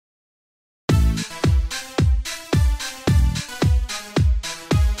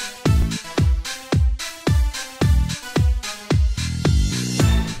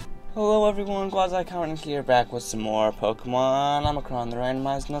everyone, Quasi-Competent here, back with some more Pokemon Omicron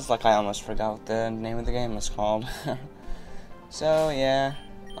Randomized Nuzlocke. I almost forgot what the name of the game was called. So yeah,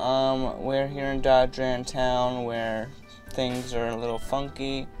 we're here in Dodgeran Town where things are a little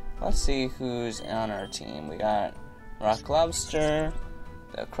funky. Let's see who's on our team. We got Rock Lobster,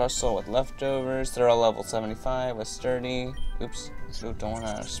 the Crustle with Leftovers. They're all level 75 with Sturdy. Oops, don't want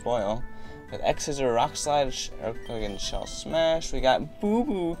to spoil. With X-Scissor, Rock Slide, Earthquake, and Shell Smash. We got Boo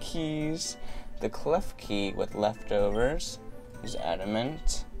Boo Keys, the Clef Key with Leftovers. He's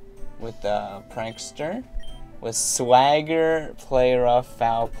Adamant. With Prankster. With Swagger, Play Rough,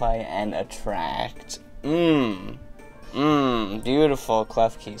 Foul Play, and Attract. Beautiful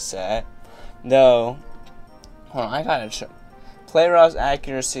Clef Key set. Though, hold on, I gotta check. Play Rough's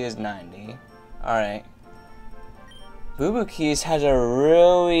accuracy is 90. Alright. Boo Boo Keys is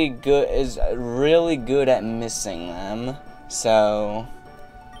really good at missing them. So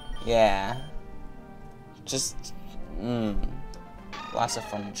yeah. Just lots of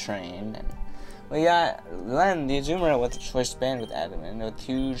fun to train. And we got Len, the Azumarill with the Choice Band with Adamant, with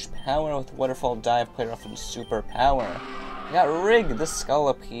Huge Power with Waterfall Dive, Play Rough, and Super Power. We got Rig, the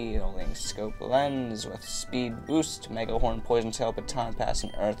Scolipede, holding Scope Lens with Speed Boost, Mega Horn, Poison Tail, Baton Pass,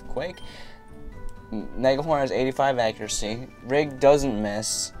 and Earthquake. Mega Horn has 85 accuracy. Rig doesn't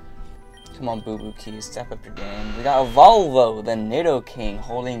miss. Come on, Boo Boo Keys, step up your game. We got Volvo, the Nidoking,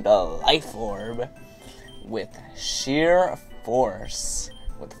 holding the Life Orb with Sheer Force,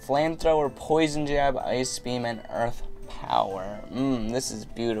 with Flamethrower, Poison Jab, Ice Beam, and Earth Power. This is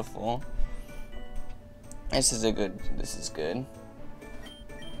beautiful. This is good.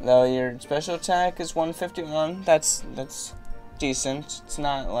 Though your special attack is 151, that's decent. It's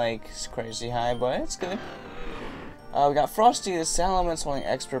not like crazy high, but it's good. We got Frosty the Salamence holding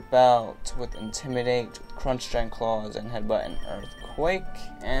Expert Belt with Intimidate, with Crunch Giant Claws, and Headbutt and Earthquake.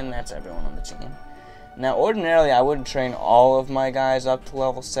 And that's everyone on the team. Now, ordinarily, I would train all of my guys up to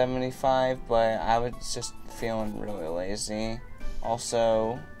level 75, but I was just feeling really lazy.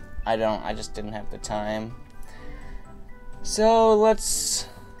 Also, I just didn't have the time. So, let's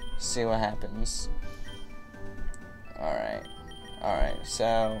see what happens. Alright,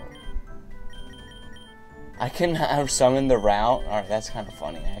 so I can summon the route. Alright, that's kind of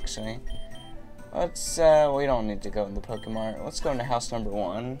funny, actually. Let's, we don't need to go in the Pokemon. Let's go into house number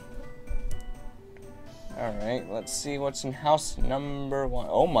 1. Alright, let's see what's in house number 1.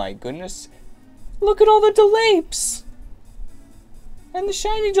 Oh my goodness. Look at all the Delapes! And the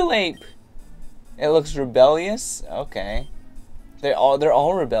shiny Delape! It looks rebellious? Okay. They're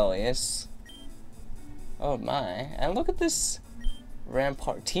all rebellious. Oh my. And look at this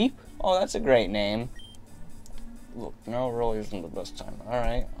Rampart Teep. Oh, that's a great name. Look, no, really isn't the best time.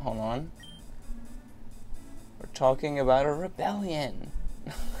 Alright, hold on. We're talking about a rebellion.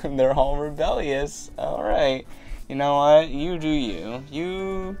 They're all rebellious. Alright. You know what? You do you.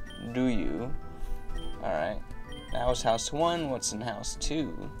 You do you. Alright. That was house 1. What's in house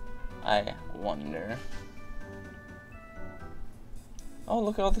 2? I wonder. Oh,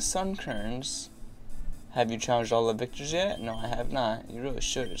 look at all the Sunkerns. Have you challenged all the victors yet? No, I have not. You really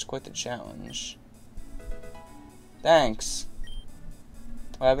should. It's quite the challenge. Thanks.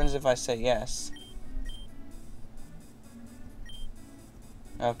 What happens if I say yes?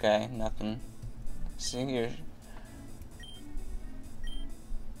 Okay, nothing. See here.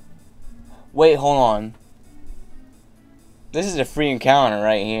 Wait, hold on. This is a free encounter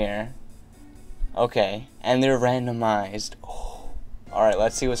right here. Okay, and they're randomized. Oh. Alright,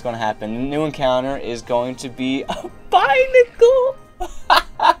 let's see what's going to happen. The new encounter is going to be a Binacle!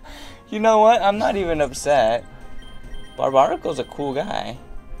 You know what? I'm not even upset. Barbaricle's a cool guy.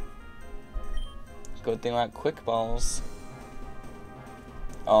 Good thing about Quick Balls.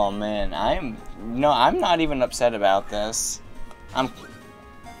 Oh man, I'm not even upset about this. Alright,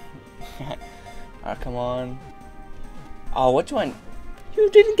 come on. Oh, what do I... You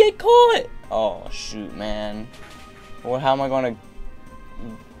didn't get caught! Oh, shoot, man. Well, how am I going to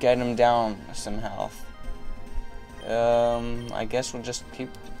get him down some health? I guess we'll just keep...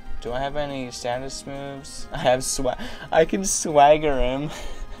 Do I have any status moves? I have I can swagger him.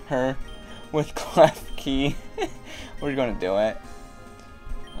 Her. With Clef Key. We're gonna do it.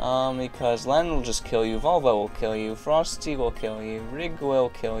 Because Len will just kill you, Volvo will kill you, Frosty will kill you, Rig will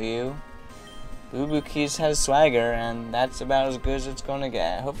kill you. Boo Boo Keys has swagger, and that's about as good as it's gonna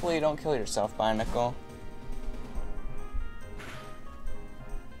get. Hopefully you don't kill yourself, Binacle.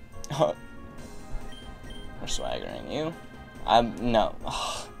 We're swaggering you. No.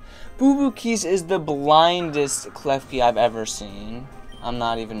 Boo Boo Keys is the blindest Klefki I've ever seen. I'm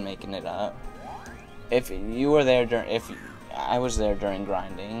not even making it up. If you were there during, I was there during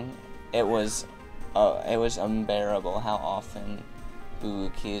grinding, it was unbearable how often Boo Boo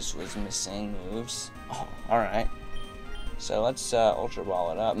Keys was missing moves. Oh, alright. So let's Ultra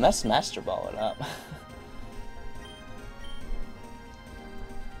Ball it up. Master Ball it up.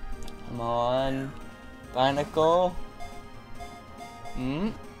 Come on. Binacle.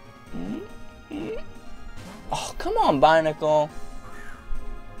 Oh, come on, Binacle.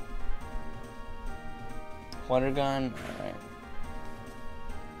 Water Gun. Alright.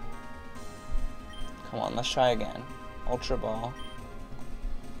 Come on, let's try again. Ultra Ball.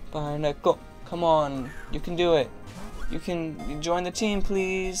 Binacle. Come on. You can do it. You can join the team,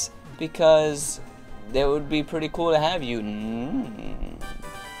 please. Because it would be pretty cool to have you.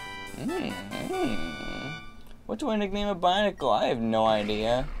 What do I nickname a Binacle? I have no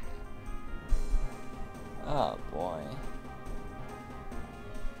idea. Oh boy.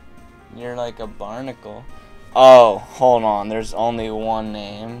 You're like a barnacle. Oh, hold on. There's only one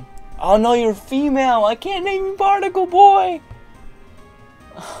name. Oh no, you're female. I can't name you Barnacle Boy.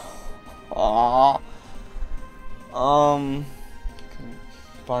 Aww.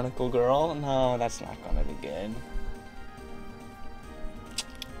 Barnacle Girl? No, that's not gonna be good.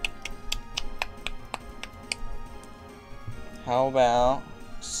 How about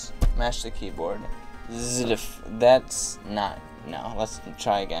smash the keyboard? That's not. No, let's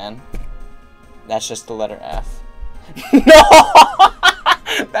try again. That's just the letter F. No!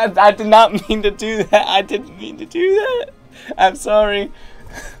 I did not mean to do that. I didn't mean to do that. I'm sorry.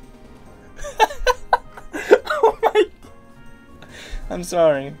 Oh my. I'm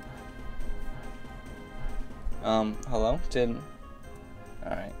sorry. Hello?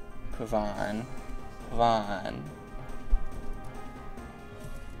 Alright. Pavon.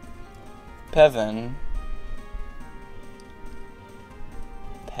 Pevin.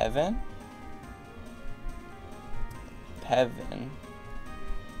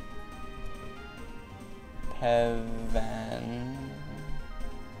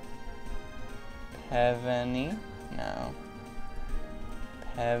 Peveny? No.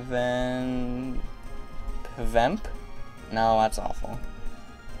 Pevemp? No, that's awful.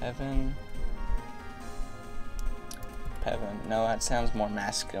 Pevin. No, that sounds more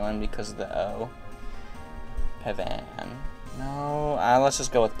masculine because of the O. Pevan. No, let's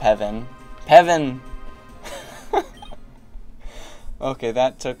just go with Pevin. Okay,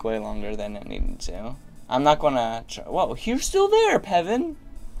 that took way longer than it needed to. I'm not gonna try. Whoa, you're still there, Pevin.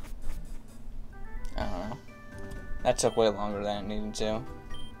 I don't know. That took way longer than it needed to.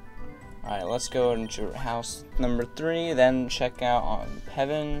 Alright, let's go into house number 3, then check out on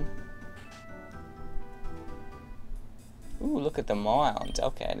Pevin. Ooh, look at the mall out in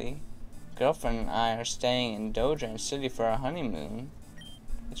Delcatty. Girlfriend and I are staying in Dodron City for our honeymoon.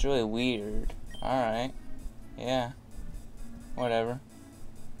 It's really weird. Alright. Yeah. Whatever.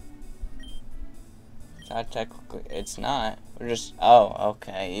 Technically, it's not. We're just. Oh,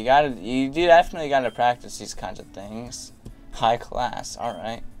 okay. You do definitely gotta practice these kinds of things. High class.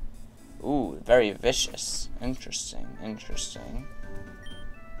 Alright. Ooh, very vicious. Interesting.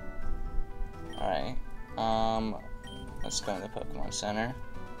 Alright. Let's go to the Pokemon Center.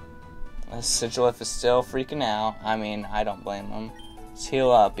 Sigilif is still freaking out. I mean, I don't blame him. Let's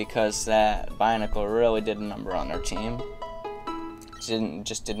heal up because that Binacle really did a number on their team.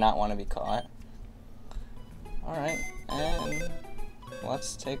 Just did not want to be caught. Alright, and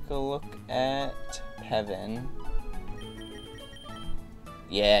let's take a look at Pevin.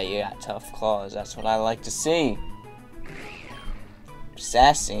 Yeah, you got tough claws. That's what I like to see.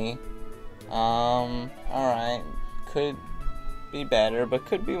 Sassy. Alright. Could be better, but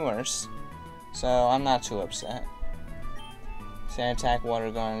could be worse. So, I'm not too upset. Sand attack,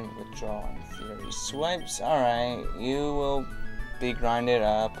 water gun, withdraw, and fury swipes. Alright, you will be grinded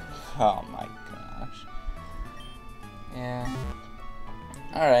up. Oh my gosh. Yeah.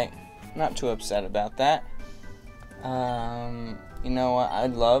 Alright, not too upset about that. You know what,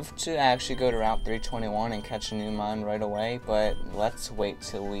 I'd love to actually go to Route 321 and catch a new mine right away, but let's wait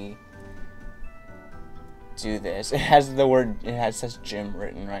till we do this. It says gym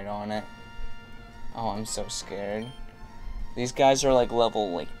written right on it. Oh, I'm so scared. These guys are like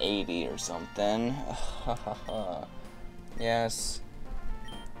level 80 or something. Yes.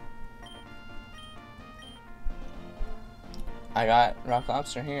 I got Rock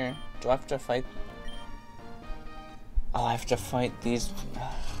Lobster here. Do I have to fight? Oh, I have to fight these.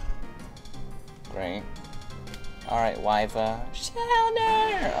 Great. Alright, Wyva.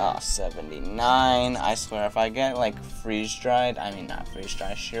 Shelter! Oh, 79. I swear, if I get, like, freeze-dried, I mean, not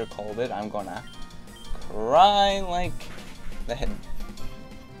freeze-dried, sheer colded, I'm gonna cry like the head.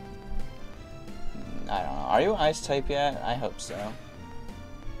 I don't know. Are you Ice-type yet? I hope so.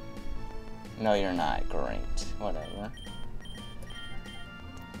 No, you're not. Great. Whatever.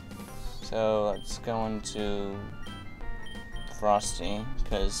 So let's go into Frosty,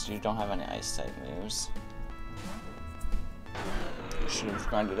 because you don't have any ice type moves. Should have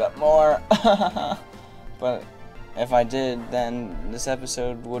grinded up more. But if I did, then this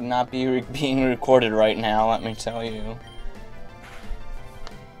episode would not be being recorded right now, let me tell you.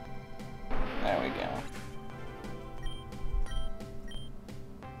 There we go.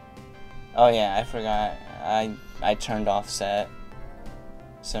 Oh yeah, I forgot. I turned off set.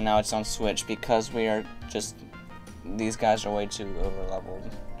 So now it's on Switch because we are just... These guys are way too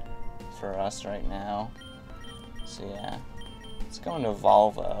over-leveled for us right now. So yeah. Let's go into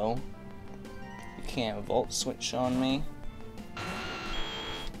Volvo. You can't Volt Switch on me.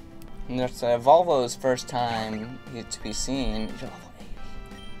 And that's Volvo's first time to be seen.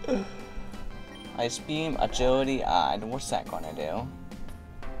 Ice Beam, Agility, Odd. What's that gonna do?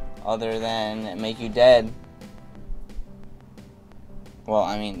 Other than make you dead. Well,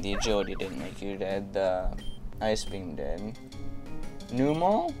 I mean, the Agility didn't make you dead. The Ice Beam did.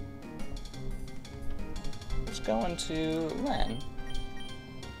 Numal? Let's go into Len.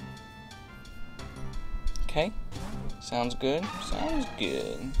 Okay. Sounds good. Sounds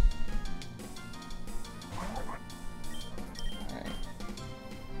good.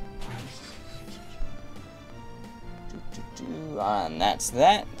 And that's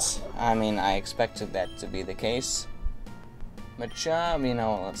that. I mean, I expected that to be the case. Machop, you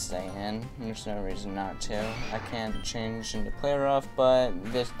know what, let's stay in. There's no reason not to. I can't change into player off, but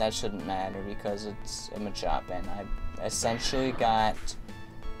that shouldn't matter because it's a Machop, and I essentially got,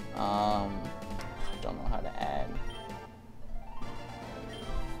 I don't know how to add.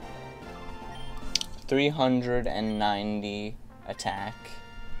 390 attack,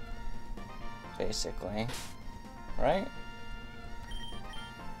 basically, right?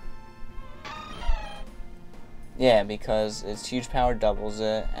 Yeah, because its huge power doubles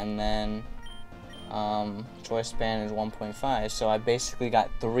it, and then choice span is 1.5, so I basically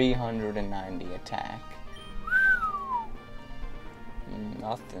got 390 attack.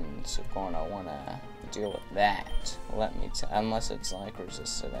 Nothing's gonna wanna deal with that. Let me unless it's like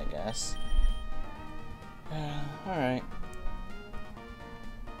resisted, I guess. Alright.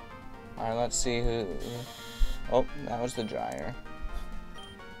 Alright, let's see who. Oh, that was the dryer.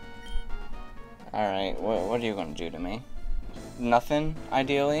 Alright, what are you gonna do to me? Nothing,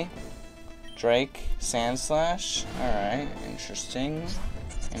 ideally. Drake, Sandslash. Alright, interesting.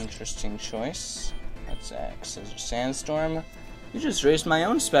 Interesting choice. That's X. Is Sandstorm? You just raised my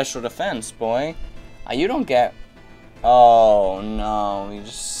own special defense, boy. You don't get... Oh, no. You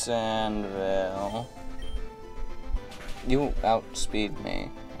just Sandville. You outspeed me.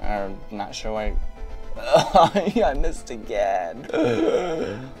 I'm not sure why... I missed again.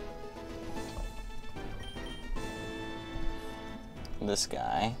 This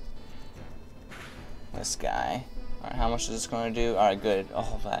guy. This guy. Alright, how much is this going to do? Alright, good.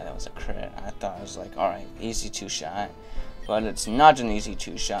 Oh, that was a crit. I thought it was like, alright, easy two-shot. But it's not an easy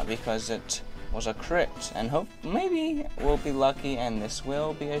two-shot because it was a crit. And hope maybe we'll be lucky and this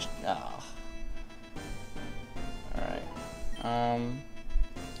will be a... Oh. Alright.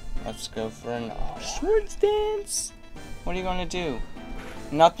 Let's go for an... Oh, Swords Dance! What are you going to do?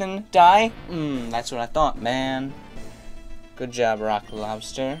 Nothing? Die? That's what I thought, man. Good job, Rock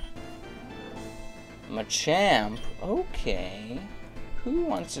Lobster. Machamp? Okay. Who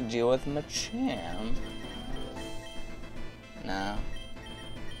wants to deal with Machamp? Nah.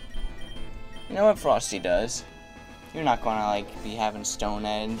 You know what Frosty does? You're not gonna, like, be having Stone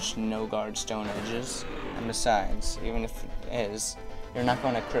Edge, no guard Stone Edges. And besides, even if it is, you're not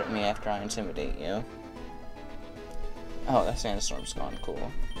gonna crit me after I intimidate you. Oh, that Sandstorm's gone,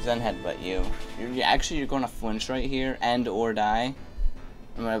 cool. Then headbutt you. You're gonna flinch right here and or die.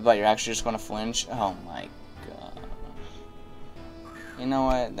 But you're actually just gonna flinch. Oh my god. You know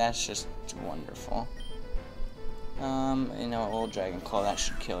what? That's just wonderful. You know, old Dragon Claw, that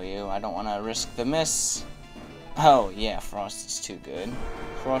should kill you. I don't want to risk the miss. Oh yeah, Frosty's too good.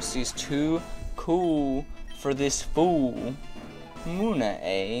 Frosty's too cool for this fool. Muna,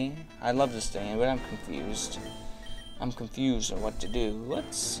 eh? I'd love to stay in, but I'm confused. I'm confused on what to do.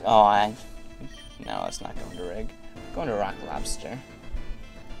 Let's... Oh, no, let's not go into Rig. Going to Rock Lobster.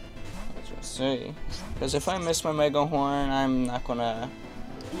 Let's see. Because if I miss my Mega Horn, I'm not gonna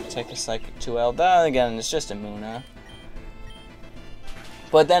take a Psychic 2L. Then again, it's just a Muna.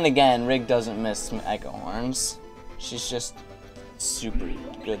 But then again, Rig doesn't miss Mega Horns. She's just super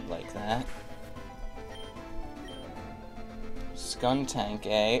good like that. Skuntank,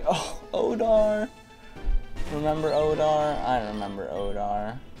 eh? Oh, Odar! Remember Odar? I remember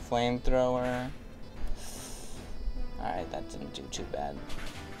Odar. Flamethrower. Alright, that didn't do too bad.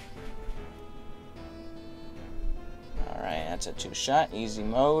 Alright, that's a 2-shot, easy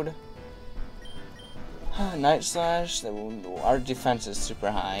mode. Night Slash, our defense is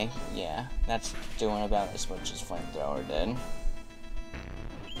super high. Yeah, that's doing about as much as Flamethrower did.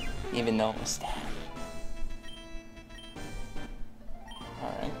 Even though it was stabbed.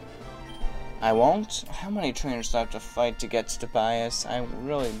 Alright. I won't. How many trainers do I have to fight to get to Tobias? I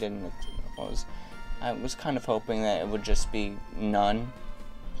really didn't. I was kind of hoping that it would just be none,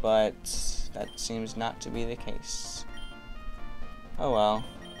 but that seems not to be the case. Oh well.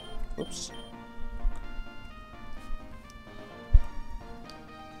 Oops.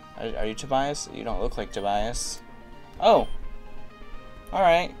 Are you Tobias? You don't look like Tobias. Oh!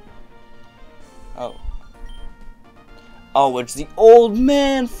 Alright. Oh. Oh, it's the old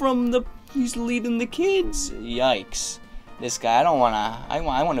man from the... He's leading the kids. Yikes. This guy, I don't wanna... I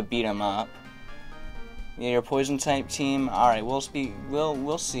wanna beat him up. Yeah, your poison type team? Alright, we'll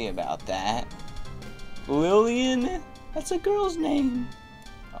see about that. Lillian? That's a girl's name.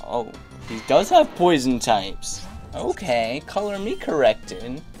 Oh, he does have poison types. Okay, color me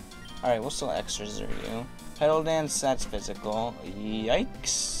corrected. Alright, we'll still extras you. Pedal dance, that's physical.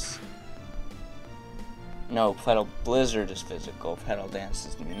 Yikes. No, pedal blizzard is physical. Pedal dance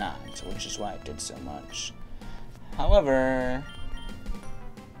is not, which is why it did so much. However,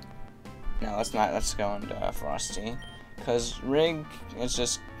 no, let's go into Frosty, cause Rig is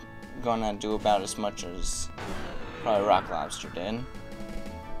just gonna do about as much as probably Rock Lobster did,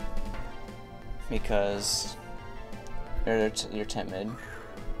 because you're timid.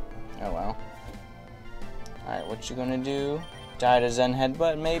 Oh well. Alright, what you gonna do? Die to Zen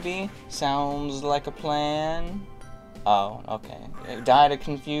Headbutt, maybe? Sounds like a plan. Oh, okay. Die to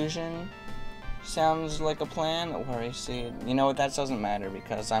Confusion. Sounds like a plan. Worry Seed. You know what? That doesn't matter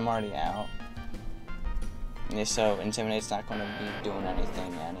because I'm already out. Yeah, so Intimidate's not going to be doing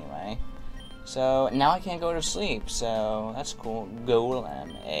anything anyway. So now I can't go to sleep. So that's cool.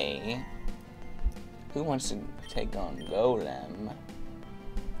 Golem, eh? Who wants to take on Golem?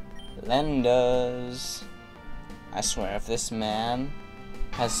 Len does. I swear, if this man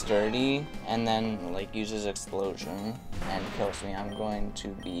has Sturdy and then like uses Explosion and kills me, I'm going to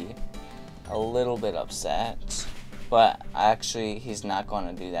be a little bit upset. But actually, he's not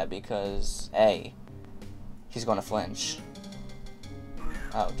going to do that because A, he's going to flinch.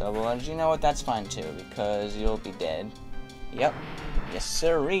 Oh, double edge. You know what? That's fine too because you'll be dead. Yep. Yes,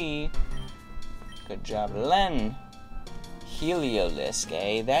 sirree. Good job, Len. Heliolisk,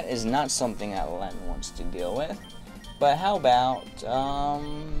 eh? That is not something that Len wants to deal with. But how about,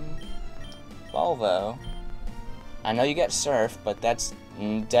 Volvo? I know you get Surf, but that's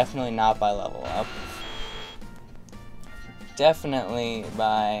definitely not by level up. Definitely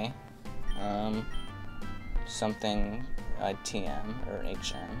by, something, TM or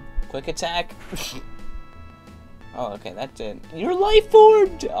HM. Quick Attack? Oh, okay, that did. Your Life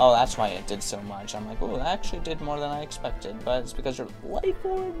Orb! Oh, that's why it did so much. I'm like, oh, that actually did more than I expected, but it's because your Life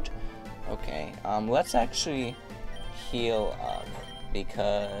Orb. Okay, let's actually heal up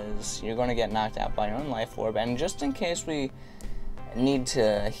because you're going to get knocked out by your own Life Orb, and just in case we need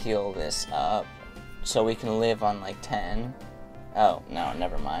to heal this up so we can live on like 10. Oh, no,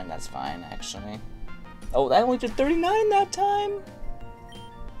 never mind. That's fine, actually. Oh, that only did 39 that time.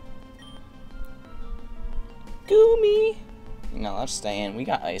 Goomy! No, let's stay in. We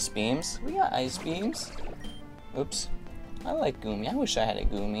got Ice Beams. We got Ice Beams. Oops. I like Goomy. I wish I had a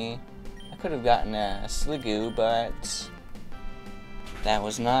Goomy. I could have gotten a Sligoo, but that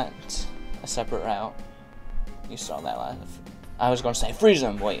was not a separate route. You saw that last. I was going to say freeze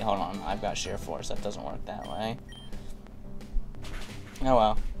him. Wait, hold on. I've got Sheer Force. That doesn't work that way. Oh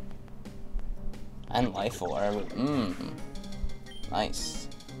well. And Life Orb. Nice.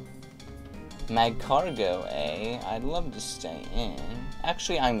 Mag Cargo, eh? I'd love to stay in.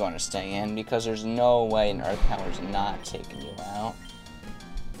 Actually, I'm going to stay in because there's no way an Earth Power's not taking you out.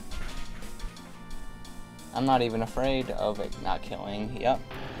 I'm not even afraid of it not killing. Yep.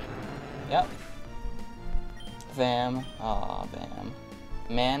 Yep. Vam. Aw, Vam.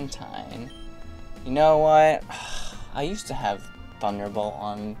 Mantine. You know what? I used to have Thunderbolt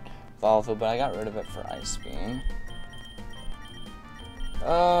on Volvo, but I got rid of it for Ice Beam.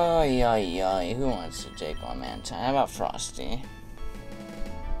 Oh, yay. Who wants to take on Mantine? How about Frosty?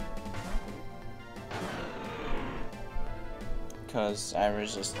 Because I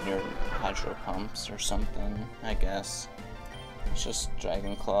resist your Hydro Pumps or something, I guess. Let's just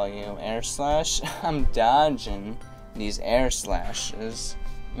Dragon Claw you. Air Slash? I'm dodging these Air Slashes.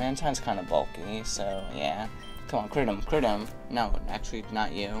 Mantine's kind of bulky, so yeah. Come on, crit him, crit him. No, actually,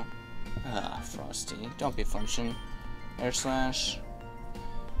 not you. Frosty. Don't be flinching. Air slash.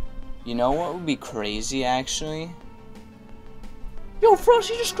 You know what would be crazy, actually? Yo,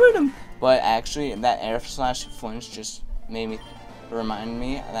 Frosty just crit him! But actually, that air slash flinch just made me remind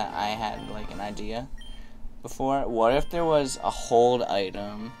me that I had, like, an idea before. What if there was a hold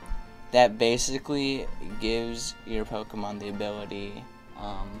item that basically gives your Pokemon the ability,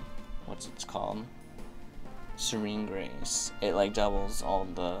 what's it called? Serene Grace. It, like, doubles all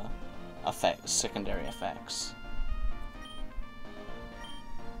the effects, secondary effects.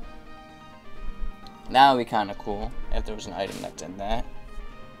 That would be kind of cool if there was an item that did that.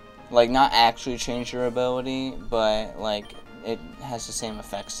 Like, not actually change your ability, but, like, it has the same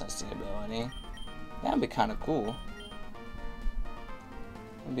effects as the ability. That would be kind of cool.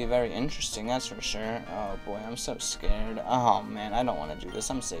 It would be very interesting, that's for sure. Oh boy, I'm so scared. Oh man, I don't want to do this.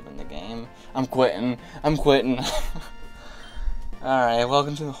 I'm saving the game. I'm quitting. I'm quitting. Alright,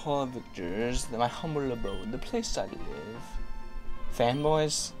 welcome to the Hall of Victors, my humble abode, the place I live.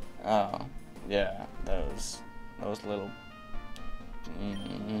 Fanboys? Oh, yeah, those little...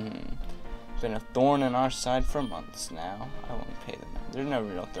 Been a thorn in our side for months now. I won't pay them. There's no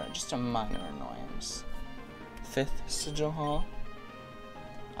real threat, just a minor annoyance. 5th Sigil Hall?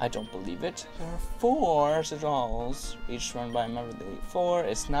 I don't believe it. There are 4 Sigil Halls, each run by a member of the Elite 4.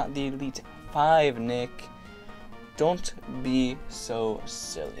 It's not the Elite 5, Nick. Don't be so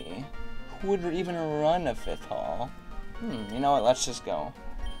silly. Who would even run a 5th Hall? You know what? Let's just go.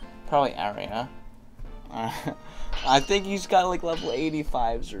 Probably Aria. I think he's got like level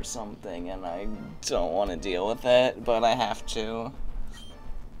 85s or something, and I don't want to deal with it, but I have to.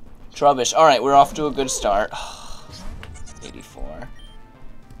 Trubbish. Alright, we're off to a good start. 84.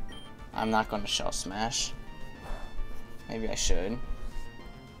 I'm not going to Shell Smash. Maybe I should.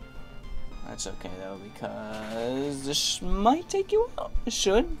 That's okay though, because this might take you out. It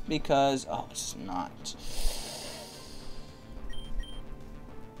should, because... Oh, it's not.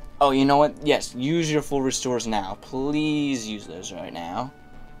 Oh, you know what? Yes, use your full restores now. Please use those right now.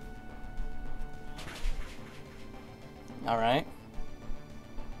 Alright.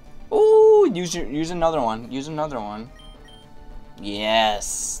 Ooh, use another one. Use another one.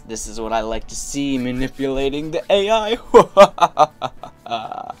 Yes, this is what I like to see, manipulating the AI.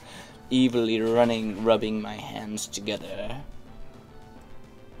 Evilly rubbing my hands together.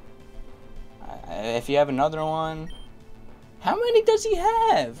 If you have another one... How many does he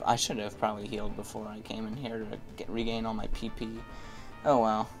have? I should have probably healed before I came in here to regain all my PP. Oh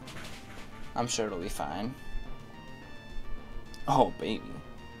well. I'm sure it'll be fine. Oh, baby.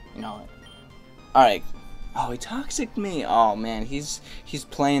 You know what? Alright. Oh, he toxicked me. Oh, man. He's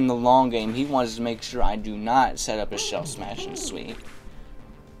playing the long game. He wants to make sure I do not set up a Shell Smash and Sweep.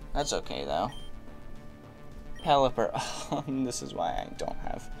 That's okay, though. Pelipper. Oh, this is why I don't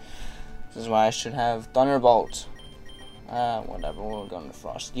have... This is why I should have Thunderbolt. Whatever, we'll go into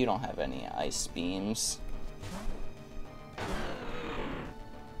Frost. You don't have any ice beams.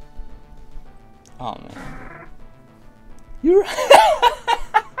 Oh, man. You're...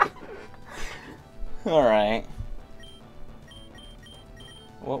 Alright.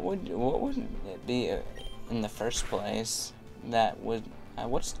 What would it be in the first place that would...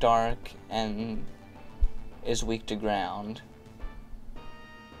 what's dark and is weak to ground?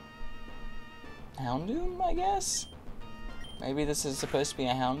 Houndoom, I guess? Maybe this is supposed to be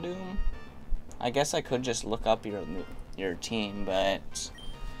a Houndoom? I guess I could just look up your team, but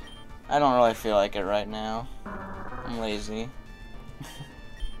I don't really feel like it right now. I'm lazy.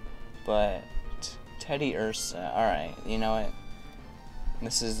 But Teddy Ursa, alright, you know what?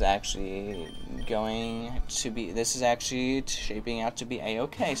 This is actually shaping out to be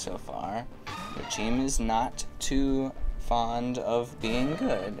a-okay so far. Your team is not too fond of being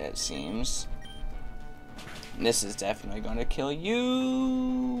good, it seems. This is definitely going to kill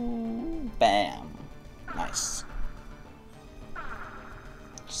you. Bam. Nice.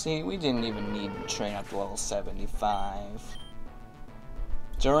 See, we didn't even need to train up to level 75.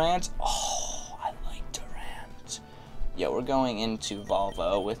 Durant. Oh, I like Durant. Yeah, we're going into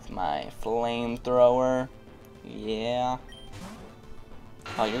Volvo with my flamethrower. Yeah.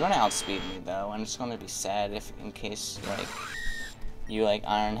 Oh, you're going to outspeed me, though, and it's going to be sad if, in case, like, you, like,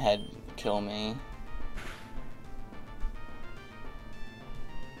 Ironhead kill me.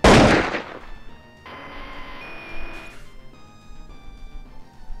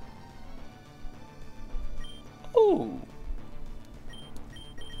 Ooh.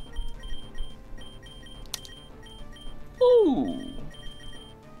 Ooh.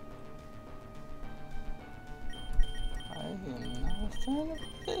 I am not a fan of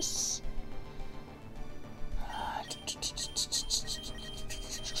this.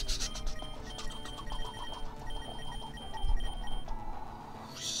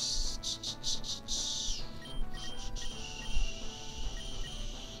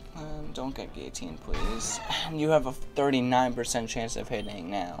 Don't get guillotine, please. You have a 39% chance of hitting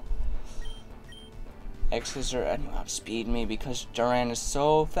now. X's are outspeed me because Durant is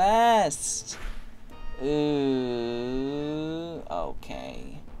so fast. Ooh,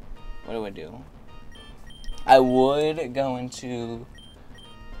 okay. What do I do? I would go into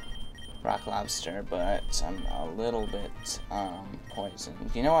Rock Lobster, but I'm a little bit poisoned.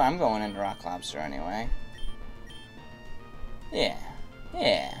 You know what? I'm going into Rock Lobster anyway. Yeah.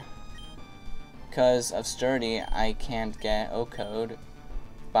 Because of Sturdy, I can't get O-Code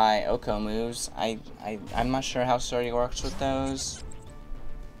by Oko moves. I'm not sure how Sturdy works with those.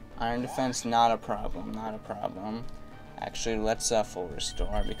 Iron Defense, not a problem. Actually, let's full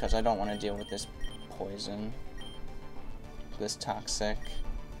restore because I don't want to deal with this poison. This toxic.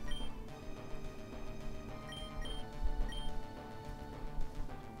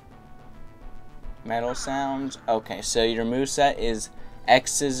 Metal Sound. Okay, so your moveset is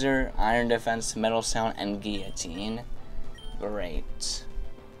X-Scissor, Iron Defense, Metal Sound, and Guillotine. Great.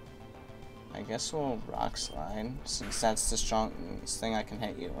 I guess we'll Rock Slide, since that's the strongest thing I can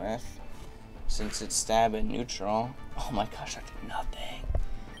hit you with. Since it's stab and neutral. Oh my gosh, I did nothing.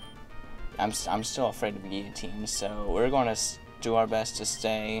 I'm still afraid of Guillotine, so we're going to do our best to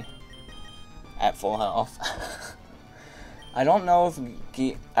stay at full health. I don't know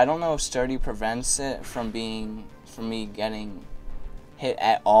if Sturdy prevents it from me getting hit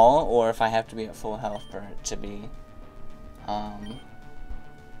at all, or if I have to be at full health for it to be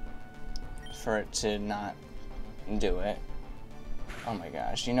for it to not do it. Oh my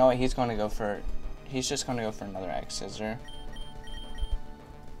gosh, you know what, he's just gonna go for another X-Scissor.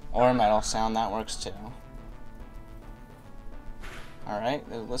 Or Metal Sound, that works too. Alright,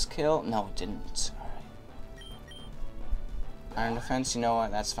 let's kill. No, it didn't. Alright. Iron Defense, you know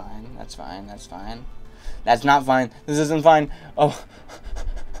what, that's fine. That's not fine. This isn't fine. Oh.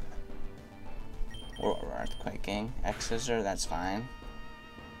 We're earthquaking. X-Scissor, that's fine.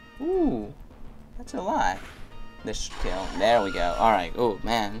 Ooh. That's a lot. This should kill. There we go. Alright. Oh,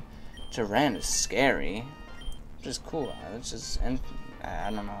 man. Durant is scary. Which is cool. It's just, and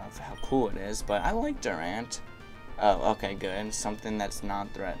I don't know how cool it is, but I like Durant. Oh, okay, good. Something that's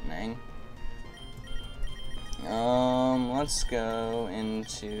non-threatening. Let's go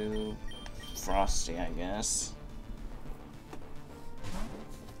into Frosty, I guess.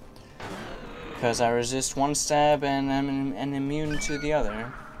 Because I resist one stab and I'm immune to the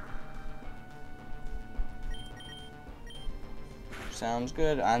other. Sounds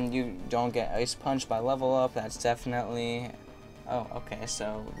good. And you don't get Ice Punch by level up. That's definitely... Oh, okay.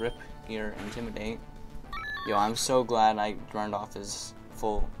 So, rip your Intimidate. Yo, I'm so glad I burned off his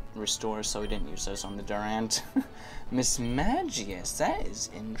full restore so he didn't use those on the Durant. Miss Magius. That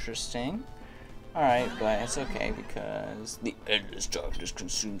is interesting. Alright, but it's okay because the endless darkness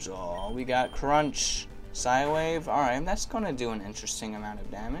consumes all. We got Crunch, Psywave. Alright, that's gonna do an interesting amount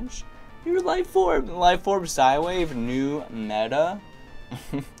of damage. Your Life Orb, Psywave, new meta.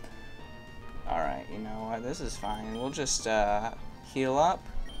 Alright, you know what? This is fine. We'll just heal up.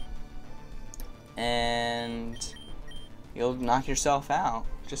 And you'll knock yourself out.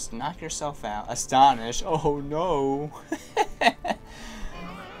 Just knock yourself out. Astonish. Oh no.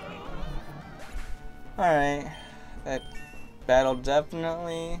 Alright. That battle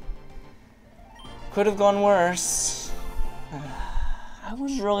definitely could have gone worse. I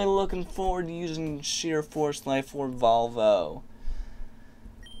was really looking forward to using Sheer Force Life Orb Volvo.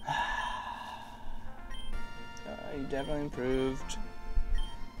 You definitely improved.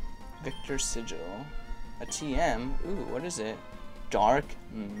 Victor Sigil. A TM. Ooh, what is it? Dark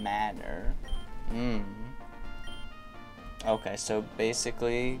Matter. Okay, so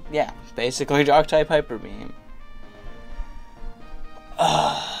basically, yeah, basically Dark type Hyper Beam.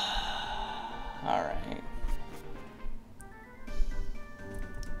 Alright.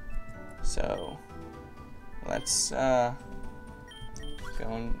 So, let's go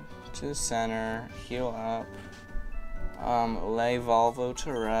into the center, heal up, lay Volvo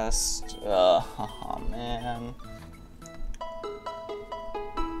to rest. Oh man.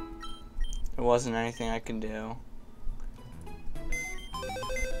 There wasn't anything I could do.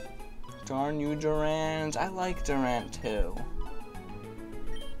 Darn you, Durant. I like Durant too.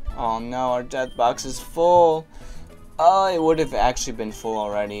 Oh no, our death box is full. Oh, it would have actually been full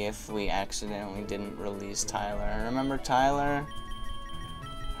already if we accidentally didn't release Tyler. Remember Tyler?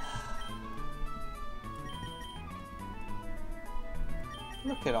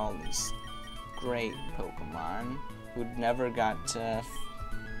 Look at all these great Pokemon who never got to...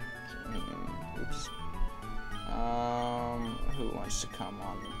 oops. Who wants to come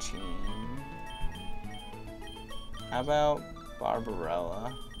on the team? How about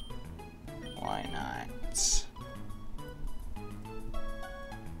Barbarella? Why not?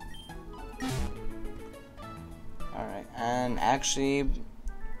 Alright, and actually,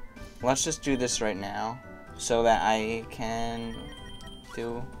 let's just do this right now so that I can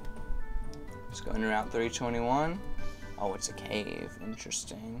do... Let's go in Route 321. Oh, it's a cave.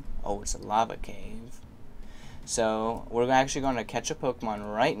 Interesting. Oh, it's a lava cave. So, we're actually going to catch a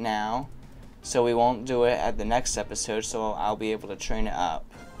Pokemon right now, so we won't do it at the next episode, so I'll be able to train it up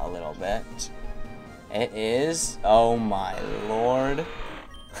a little bit. It is... Oh my lord.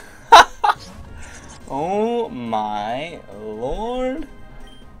 Oh my lord.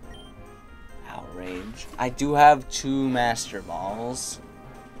 Outrage. I do have 2 Master Balls.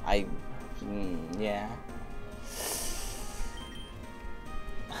 Yeah.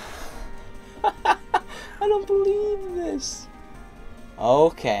 I don't believe this.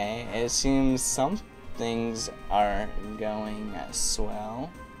 Okay, it seems some things are going swell.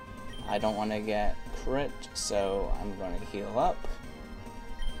 I don't want to get crit, so I'm going to heal up.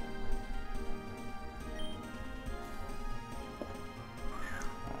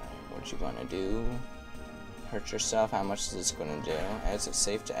 What you gonna do? Hurt yourself? How much is this gonna do? Is it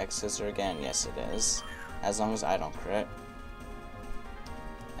safe to exit her again? Yes, it is. As long as I don't crit.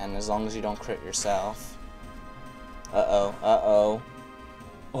 And as long as you don't crit yourself. Uh-oh, uh-oh.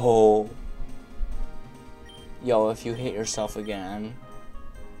 Oh. Yo, if you hit yourself again.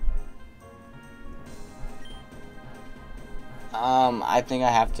 I think I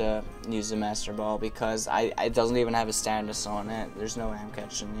have to use the Master Ball because it doesn't even have a status on it. There's no way I'm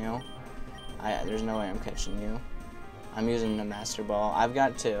catching you. There's no way I'm catching you. I'm using the Master Ball. I've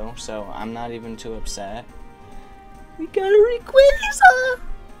got 2, so I'm not even too upset. We got a Rayquaza!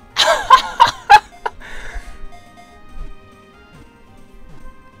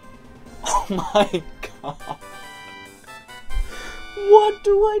 Oh my god. What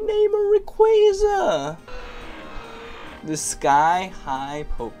do I name a Rayquaza? The Sky High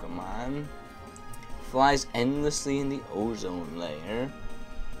Pokemon flies endlessly in the ozone layer.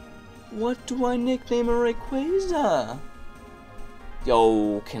 What do I nickname a Rayquaza?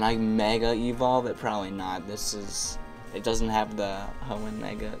 Yo, can I Mega Evolve it? Probably not. It doesn't have the Hoenn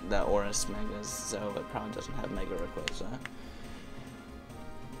Mega, the Oris Megas, so it probably doesn't have Mega Rayquaza.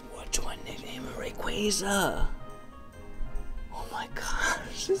 What do I nickname a Rayquaza? Oh my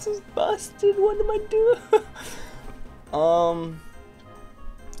gosh, this is busted. What am I doing?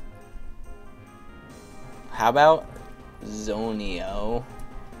 How about Zonio?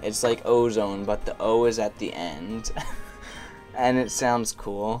 It's like ozone, but the O is at the end. And it sounds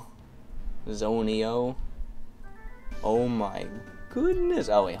cool. Zonio. Oh my goodness.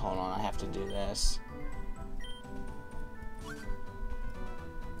 Oh wait, hold on, I have to do this.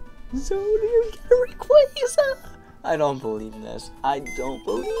 Zonio, get a Rayquaza! I don't believe this. I don't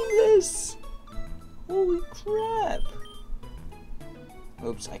believe this! Holy crap!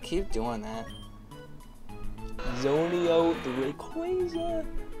 Oops, I keep doing that. Zonio the Rayquaza.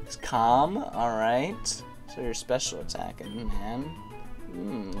 It's calm, alright. So you're special attacking, man.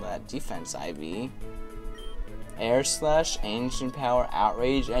 That defense IV. Air Slash, Ancient Power,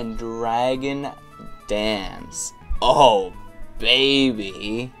 Outrage, and Dragon Dance. Oh,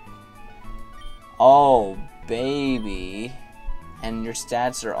 baby. Oh, baby. And your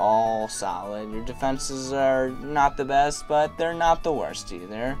stats are all solid. Your defenses are not the best, but they're not the worst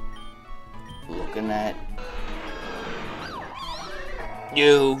either. Looking at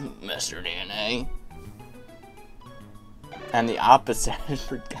you, Mr. DNA. And the opposite is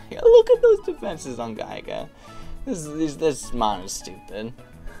for Gaiga. Look at those defenses on Gaiga. This mon is stupid.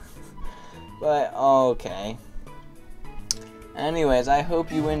 But, okay. Anyways, I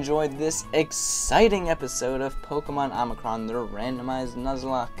hope you enjoyed this exciting episode of Pokemon Omicron, the Randomized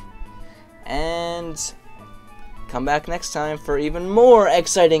Nuzlocke. And come back next time for even more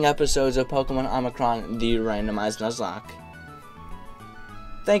exciting episodes of Pokemon Omicron, the Randomized Nuzlocke.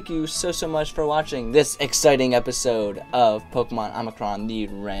 Thank you so much for watching this exciting episode of Pokemon Omicron, the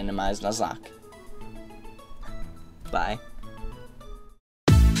Randomized Nuzlocke. Bye.